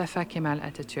 Mustafa Kemal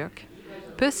Atatürk,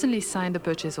 personally signed the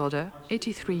purchase order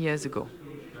 83 years ago.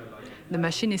 The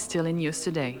machine is still in use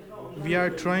today. We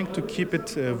are trying to keep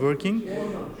it working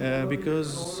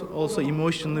because also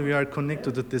emotionally we are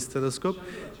connected to this telescope.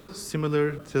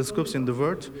 Similar telescopes in the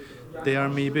world, they are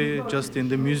maybe just in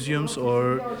the museums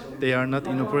or they are not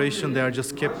in operation, they are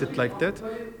just kept it like that.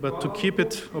 But to keep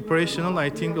it operational, I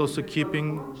think also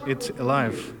keeping it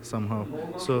alive somehow.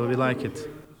 So we like it.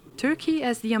 Turkey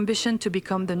has the ambition to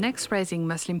become the next rising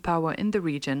Muslim power in the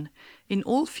region, in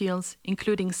all fields,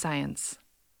 including science.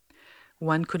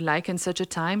 One could liken such a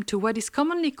time to what is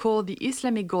commonly called the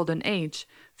Islamic Golden Age,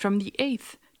 from the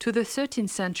 8th to the 13th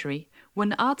century,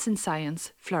 when arts and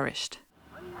science flourished.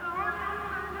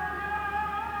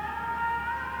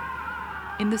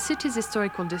 In the city's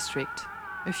historical district,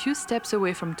 a few steps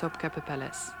away from Topkapi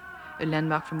Palace, a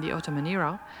landmark from the Ottoman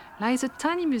era, lies a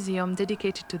tiny museum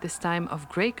dedicated to this time of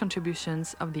great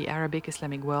contributions of the Arabic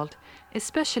Islamic world,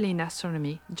 especially in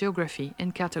astronomy, geography,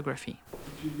 and cartography.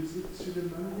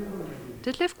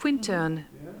 Detlef Quintern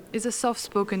is a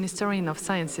soft-spoken historian of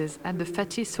sciences at the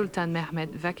Fatih Sultan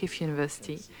Mehmed Vakif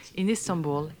University in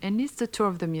Istanbul and leads the tour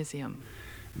of the museum.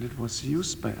 It was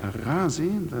used by Arazi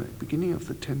in the beginning of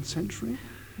the 10th century.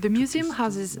 The museum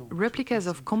houses replicas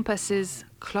of compasses,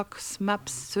 clocks,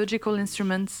 maps, surgical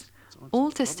instruments,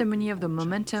 all testimony of the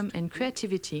momentum and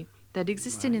creativity that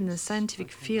existed in the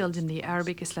scientific field in the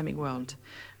Arabic Islamic world,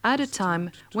 at a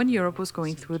time when Europe was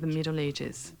going through the Middle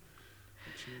Ages.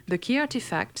 The key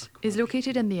artifact is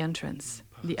located in the entrance,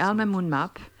 the Al-Mamun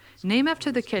map, named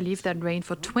after the caliph that reigned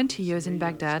for 20 years in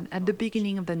Baghdad at the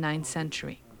beginning of the 9th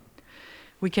century.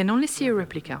 We can only see a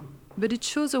replica, but it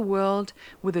shows a world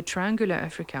with a triangular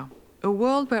Africa, a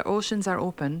world where oceans are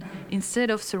open instead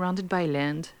of surrounded by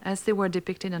land as they were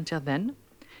depicted until then,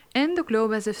 and the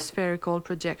globe as a spherical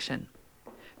projection.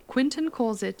 Quinton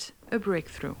calls it a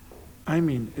breakthrough. I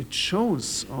mean, it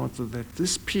shows also that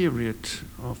this period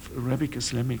of Arabic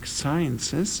Islamic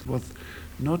sciences was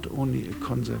not only a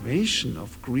conservation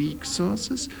of Greek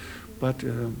sources, but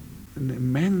an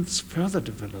immense further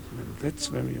development. That's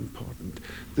very important.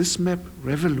 This map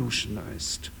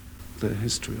revolutionized the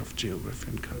history of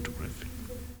geography and cartography.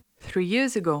 3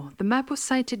 years ago, the map was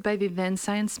cited by the then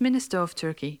Science Minister of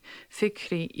Turkey,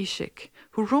 Fikri Ishik,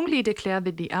 who wrongly declared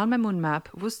that the Al-Mamun map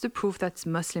was the proof that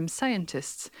Muslim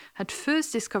scientists had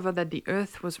first discovered that the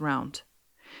Earth was round.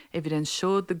 Evidence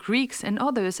showed the Greeks and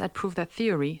others had proved that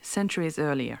theory centuries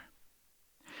earlier.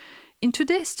 In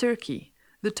today's Turkey,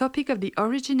 the topic of the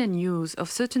origin and use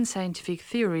of certain scientific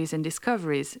theories and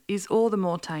discoveries is all the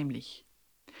more timely.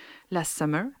 Last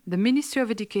summer, the Ministry of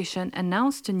Education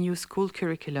announced a new school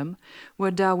curriculum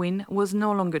where Darwin was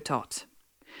no longer taught.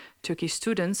 Turkish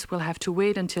students will have to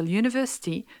wait until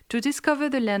university to discover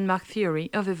the landmark theory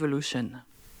of evolution.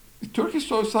 Turkish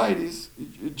society is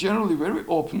generally very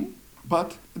open,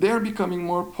 but they are becoming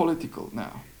more political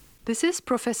now. This is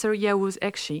Professor Yavuz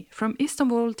Ekşi from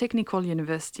Istanbul Technical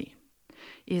University.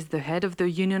 He is the head of the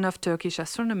Union of Turkish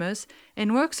Astronomers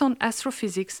and works on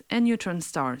astrophysics and neutron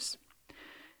stars.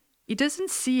 He doesn't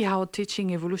see how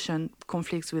teaching evolution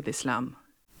conflicts with Islam.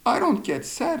 I don't get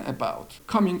sad about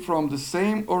coming from the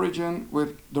same origin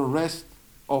with the rest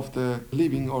of the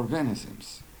living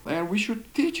organisms. And we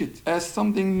should teach it as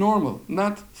something normal,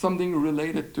 not something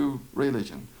related to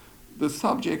religion. The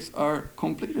subjects are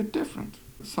completely different.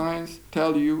 Science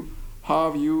tells you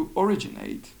how you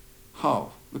originate.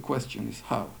 How? The question is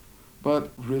how.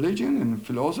 But religion and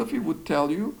philosophy would tell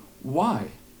you why.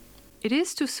 It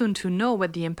is too soon to know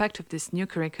what the impact of this new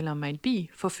curriculum might be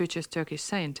for future Turkish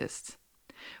scientists.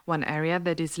 One area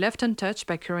that is left untouched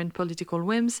by current political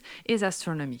whims is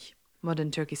astronomy.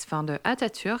 Modern Turkey's founder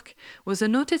Atatürk was a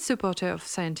noted supporter of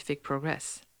scientific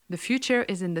progress. "The future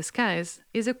is in the skies"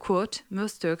 is a quote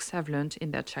most Turks have learned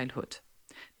in their childhood.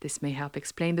 This may help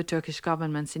explain the Turkish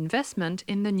government's investment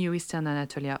in the new Eastern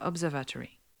Anatolia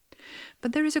Observatory.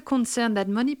 But there is a concern that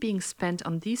money being spent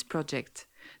on these projects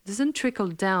doesn't trickle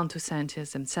down to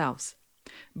scientists themselves.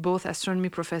 Both astronomy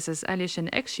professors Alish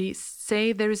and Ekşi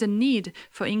say there is a need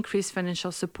for increased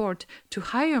financial support to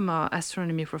hire more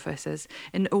astronomy professors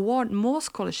and award more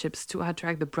scholarships to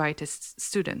attract the brightest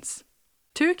students.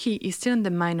 Turkey is still in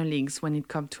the minor leagues when it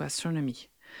comes to astronomy.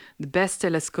 The best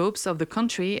telescopes of the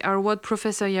country are what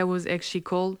Professor Yavuz Ekşi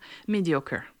called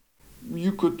mediocre.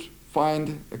 You could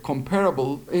find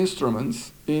comparable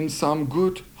instruments in some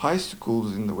good high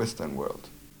schools in the Western world.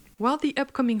 While the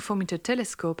upcoming 4-meter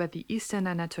telescope at the Eastern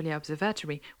Anatolia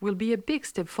Observatory will be a big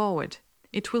step forward,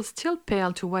 it will still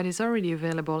pale to what is already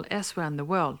available elsewhere in the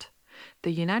world.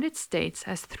 The United States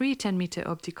has 3 10-meter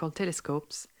optical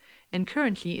telescopes, and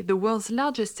currently the world's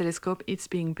largest telescope is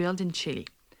being built in Chile.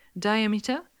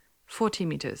 Diameter 40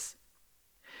 meters.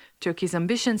 Turkey's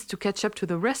ambitions to catch up to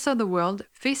the rest of the world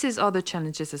faces other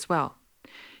challenges as well.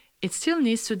 It still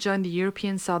needs to join the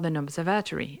European Southern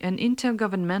Observatory, an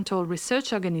intergovernmental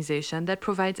research organization that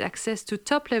provides access to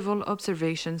top-level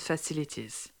observation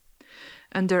facilities.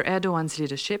 Under Erdogan's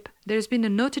leadership, there has been a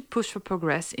noted push for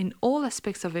progress in all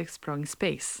aspects of exploring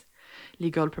space.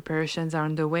 Legal preparations are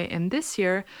underway, and this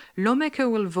year, lawmakers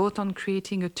will vote on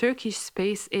creating a Turkish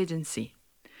space agency.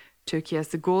 Turkey has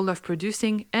the goal of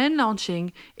producing and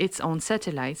launching its own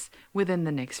satellites within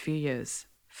the next few years.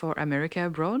 For America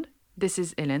Abroad, this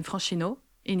is Hélène Franchineau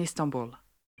in Istanbul.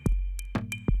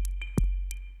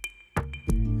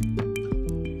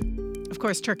 Of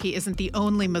course, Turkey isn't the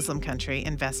only Muslim country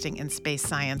investing in space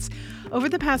science. Over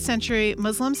the past century,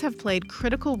 Muslims have played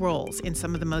critical roles in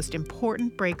some of the most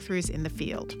important breakthroughs in the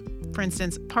field. For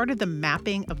instance, part of the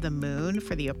mapping of the moon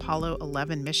for the Apollo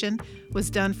 11 mission was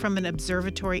done from an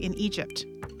observatory in Egypt.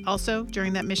 Also,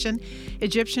 during that mission,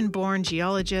 Egyptian-born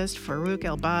geologist Farouk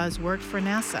El-Baz worked for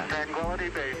NASA. Tranquility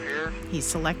Base here. He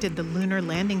selected the lunar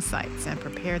landing sites and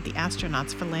prepared the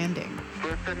astronauts for landing.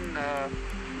 Listen,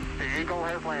 the Eagle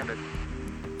has landed.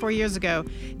 4 years ago,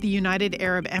 the United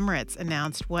Arab Emirates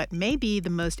announced what may be the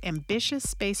most ambitious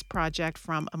space project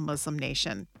from a Muslim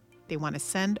nation. They want to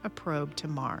send a probe to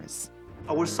Mars.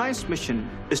 Our science mission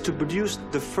is to produce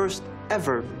the first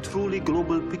ever truly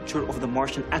global picture of the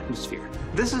Martian atmosphere.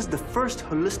 This is the first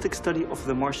holistic study of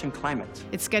the Martian climate.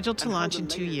 It's scheduled to launch in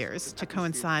 2 years to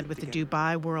coincide with the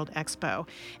Dubai World Expo.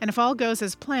 And if all goes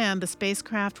as planned, the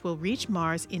spacecraft will reach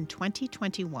Mars in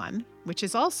 2021, which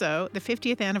is also the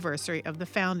 50th anniversary of the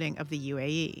founding of the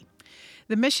UAE.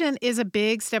 The mission is a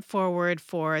big step forward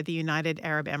for the United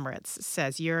Arab Emirates,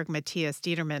 says Jörg Matthias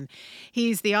Dietermann.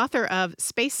 He's the author of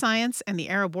Space Science and the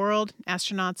Arab World,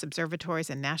 Astronauts, Observatories,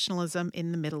 and Nationalism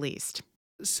in the Middle East.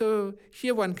 So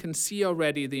here one can see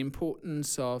already the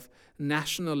importance of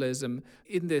nationalism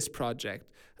in this project.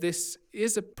 This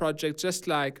is a project just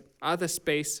like other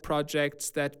space projects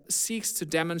that seeks to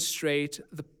demonstrate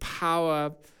the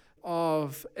power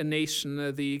of a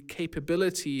nation, the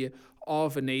capability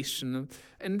of a nation,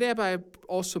 and thereby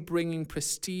also bringing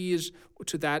prestige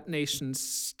to that nation's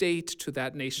state, to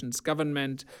that nation's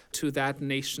government, to that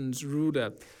nation's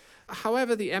ruler.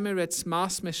 However, the Emirates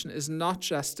Mars mission is not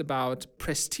just about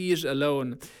prestige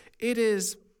alone. It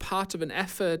is part of an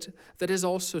effort that is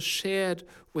also shared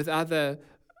with other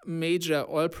major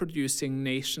oil-producing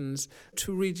nations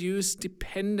to reduce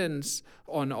dependence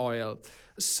on oil.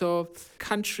 So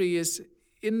countries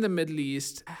in the Middle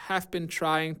East have been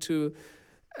trying to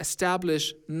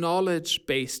establish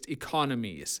knowledge-based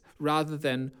economies rather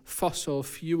than fossil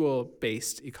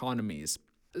fuel-based economies.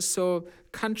 So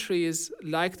countries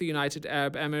like the United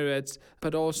Arab Emirates,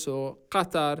 but also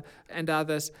Qatar and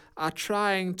others, are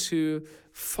trying to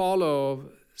follow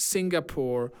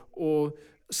Singapore or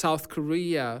South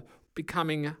Korea,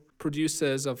 becoming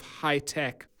producers of high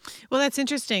tech. Well, that's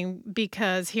interesting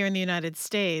because here in the United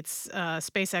States,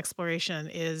 space exploration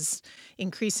is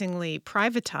increasingly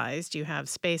privatized. You have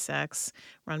SpaceX,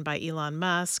 run by Elon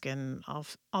Musk, and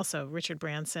also Richard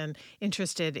Branson,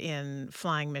 interested in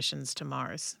flying missions to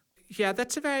Mars. Yeah,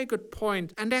 that's a very good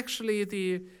point. And actually,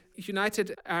 the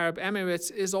United Arab Emirates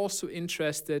is also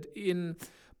interested in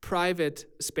private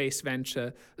space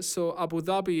venture. So Abu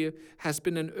Dhabi has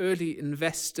been an early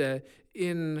investor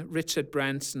in Richard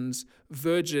Branson's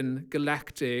Virgin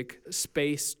Galactic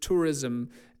Space Tourism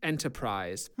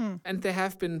enterprise. And there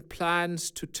have been plans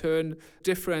to turn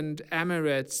different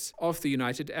emirates of the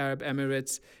United Arab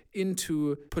Emirates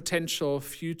into potential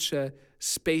future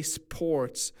space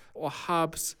ports or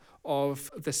hubs of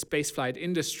the spaceflight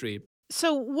industry.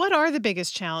 So what are the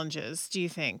biggest challenges, do you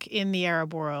think, in the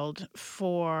Arab world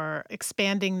for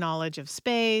expanding knowledge of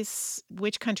space?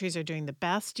 Which countries are doing the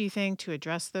best, do you think, to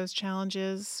address those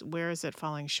challenges? Where is it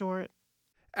falling short?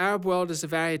 Arab world is a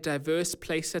very diverse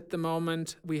place at the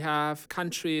moment. We have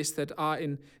countries that are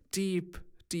in deep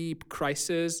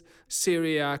crisis,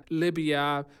 Syria,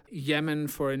 Libya, Yemen,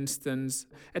 for instance.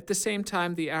 At the same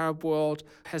time, the Arab world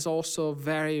has also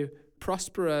very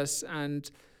prosperous and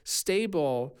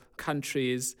stable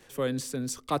countries, for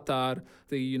instance, Qatar,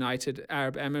 the United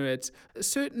Arab Emirates.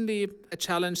 Certainly, a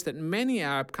challenge that many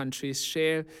Arab countries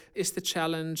share is the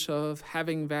challenge of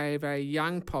having very, very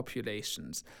young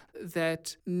populations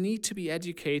that need to be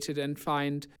educated and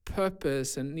find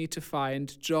purpose and need to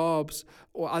find jobs,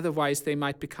 or otherwise they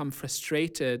might become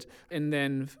frustrated and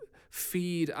then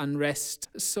feed unrest.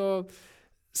 So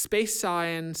space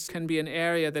science can be an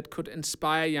area that could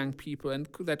inspire young people and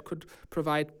that could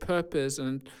provide purpose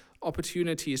and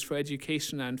opportunities for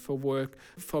education and for work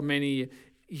for many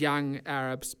young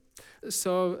Arabs.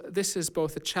 So this is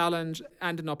both a challenge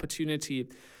and an opportunity.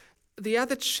 The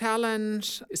other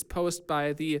challenge is posed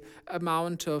by the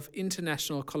amount of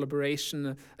international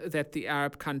collaboration that the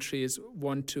Arab countries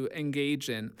want to engage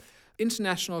in.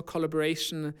 International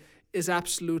collaboration is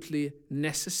absolutely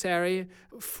necessary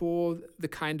for the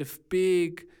kind of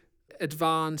big,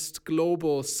 advanced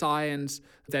global science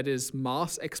that is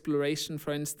Mars exploration,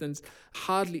 for instance.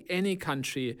 Hardly any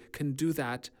country can do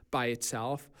that by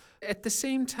itself. At the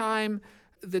same time,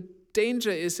 the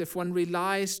danger is if one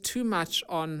relies too much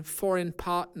on foreign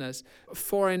partners,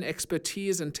 foreign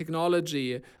expertise and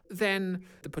technology, then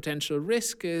the potential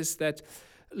risk is that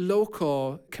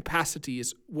local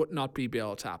capacities would not be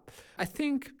built up. I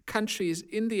think countries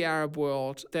in the Arab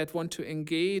world that want to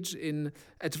engage in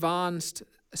advanced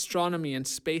astronomy and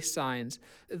space science,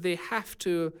 they have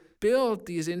to build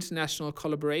these international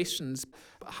collaborations.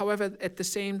 However, at the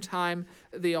same time,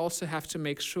 they also have to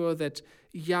make sure that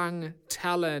young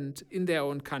talent in their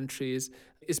own countries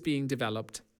is being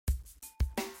developed.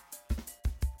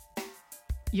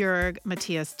 Jörg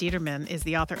Matthias Dietermann is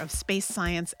the author of Space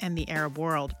Science and the Arab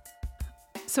World.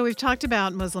 So we've talked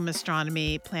about Muslim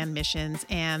astronomy, planned missions,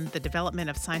 and the development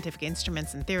of scientific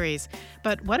instruments and theories.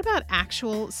 But what about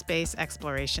actual space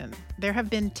exploration? There have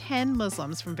been 10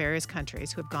 Muslims from various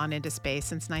countries who have gone into space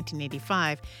since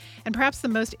 1985. And perhaps the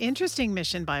most interesting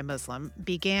mission by a Muslim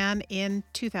began in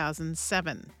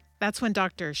 2007. That's when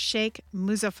Dr. Sheikh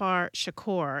Muzaffar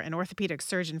Shakur, an orthopedic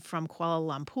surgeon from Kuala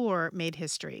Lumpur, made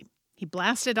history. He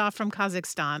blasted off from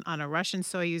Kazakhstan on a Russian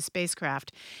Soyuz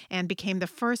spacecraft and became the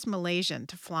first Malaysian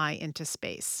to fly into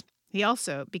space. He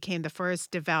also became the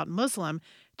first devout Muslim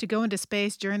to go into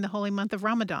space during the holy month of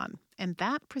Ramadan, and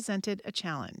that presented a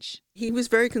challenge. He was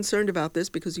very concerned about this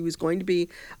because he was going to be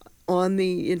on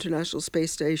the International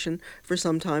Space Station for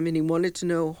some time, and he wanted to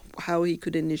know how he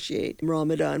could initiate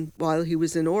Ramadan while he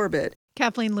was in orbit.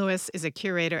 Kathleen Lewis is a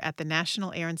curator at the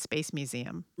National Air and Space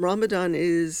Museum. Ramadan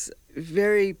is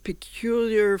very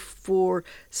peculiar for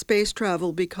space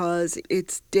travel because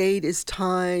its date is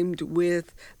timed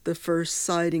with the first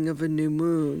sighting of a new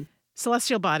moon.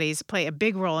 Celestial bodies play a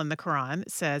big role in the Quran,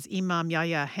 says Imam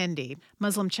Yahya Hendi,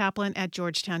 Muslim chaplain at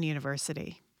Georgetown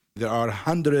University. There are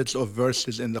hundreds of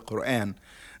verses in the Quran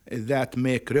that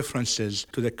make references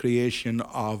to the creation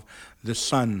of the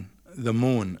sun, the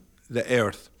moon, the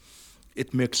earth.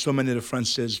 It makes so many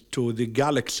references to the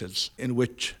galaxies in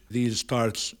which these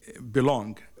stars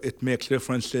belong. It makes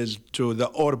references to the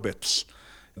orbits,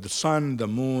 the sun, the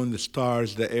moon, the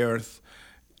stars, the earth,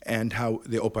 and how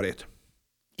they operate.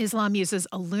 Islam uses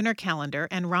a lunar calendar,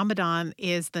 and Ramadan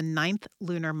is the 9th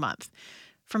lunar month.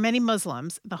 For many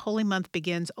Muslims, the holy month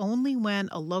begins only when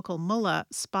a local mullah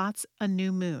spots a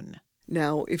new moon.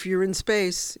 Now, if you're in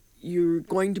space, you're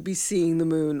going to be seeing the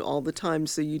moon all the time,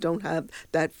 so you don't have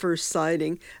that first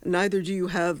sighting. Neither do you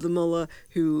have the mullah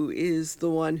who is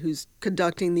the one who's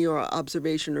conducting the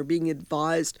observation or being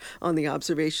advised on the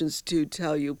observations to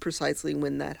tell you precisely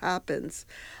when that happens.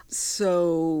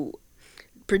 So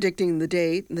predicting the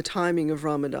date and the timing of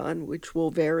Ramadan, which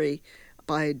will vary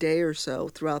by a day or so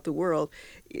throughout the world,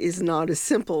 is not as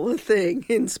simple a thing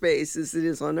in space as it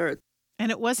is on Earth. And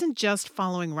it wasn't just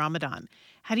following Ramadan.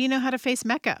 How do you know how to face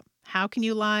Mecca? How can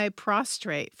you lie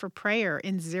prostrate for prayer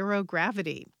in zero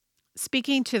gravity?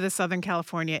 Speaking to the Southern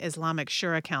California Islamic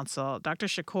Shura Council, Dr.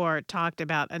 Shakur talked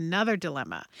about another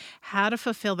dilemma, how to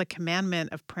fulfill the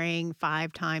commandment of praying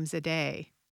 5 times a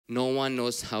day. No one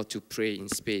knows how to pray in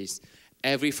space.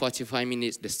 Every 45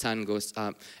 minutes, the sun goes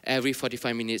up. Every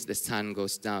 45 minutes, the sun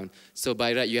goes down. So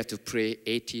by right, you have to pray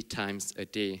 80 times a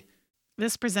day.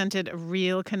 This presented a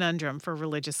real conundrum for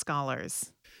religious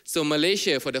scholars. So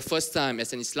Malaysia, for the first time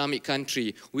as an Islamic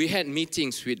country, we had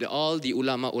meetings with all the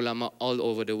ulama all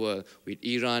over the world, with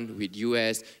Iran, with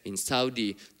US, in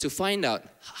Saudi, to find out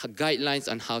guidelines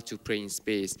on how to pray in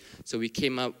space. So we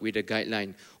came up with a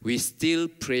guideline. We still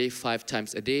pray 5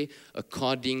 times a day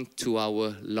according to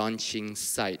our launching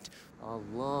site.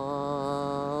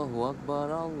 Allahu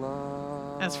Akbar,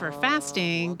 Allah. As for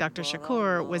fasting, Dr.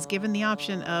 Shakur was given the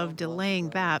option of delaying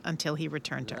that until he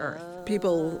returned to Earth.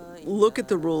 People look at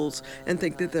the rules and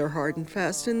think that they're hard and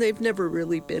fast, and they've never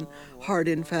really been hard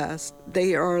and fast.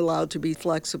 They are allowed to be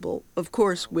flexible, of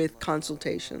course, with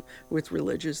consultation with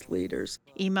religious leaders.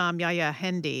 Imam Yahya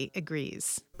Hendi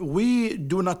agrees. We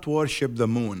do not worship the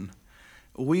moon.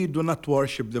 We do not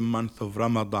worship the month of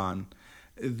Ramadan.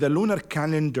 The lunar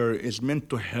calendar is meant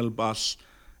to help us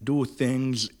do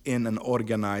things in an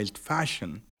organized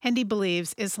fashion. Hendy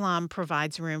believes Islam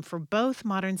provides room for both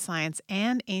modern science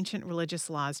and ancient religious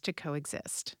laws to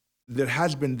coexist. There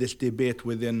has been this debate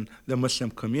within the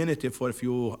Muslim community for a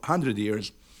few hundred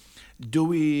years. Do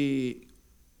we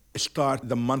start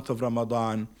the month of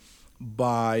Ramadan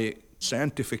by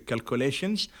scientific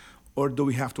calculations, or do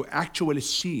we have to actually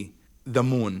see the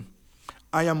moon?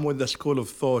 I am with the school of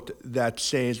thought that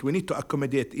says we need to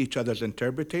accommodate each other's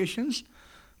interpretations,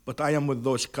 but I am with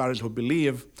those scholars who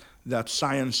believe that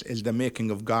science is the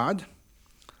making of God,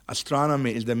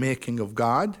 astronomy is the making of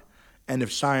God, and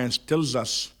if science tells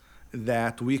us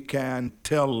that we can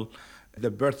tell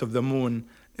the birth of the moon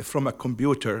from a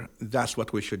computer, that's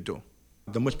what we should do.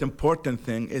 The most important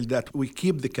thing is that we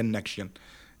keep the connection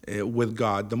with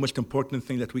God. The most important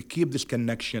thing that we keep this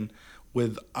connection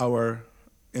with our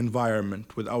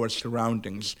environment, with our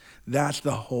surroundings. That's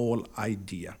the whole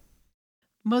idea.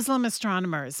 Muslim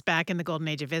astronomers back in the Golden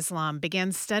Age of Islam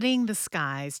began studying the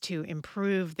skies to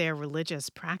improve their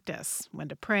religious practice, when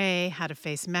to pray, how to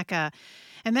face Mecca.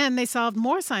 And then they solved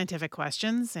more scientific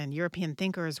questions, and European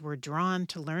thinkers were drawn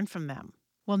to learn from them.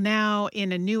 Well, now,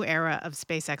 in a new era of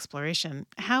space exploration,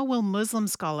 how will Muslim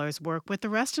scholars work with the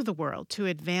rest of the world to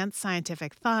advance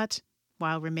scientific thought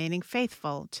while remaining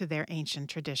faithful to their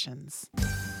ancient traditions?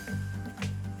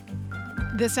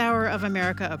 This hour of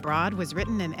America Abroad was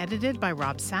written and edited by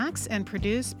Rob Sachs and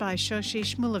produced by Shoshi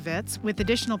Shmulevitz with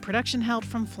additional production help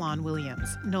from Flawn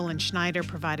Williams. Nolan Schneider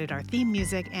provided our theme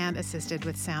music and assisted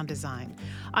with sound design.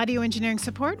 Audio engineering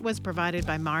support was provided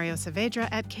by Mario Saavedra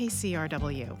at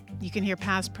KCRW. You can hear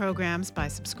past programs by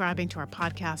subscribing to our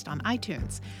podcast on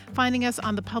iTunes, finding us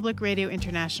on the Public Radio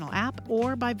International app,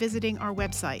 or by visiting our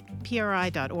website,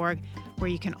 pri.org, where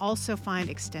you can also find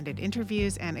extended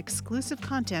interviews and exclusive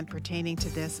content pertaining to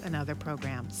this and other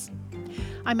programs.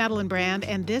 I'm Madeline Brand,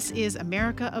 and this is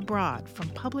America Abroad from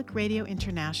Public Radio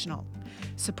International.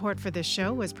 Support for this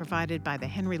show was provided by the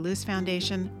Henry Luce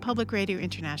Foundation, Public Radio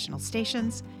International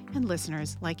stations, and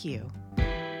listeners like you.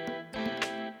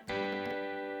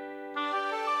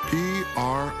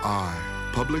 PRI,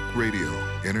 Public Radio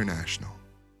International.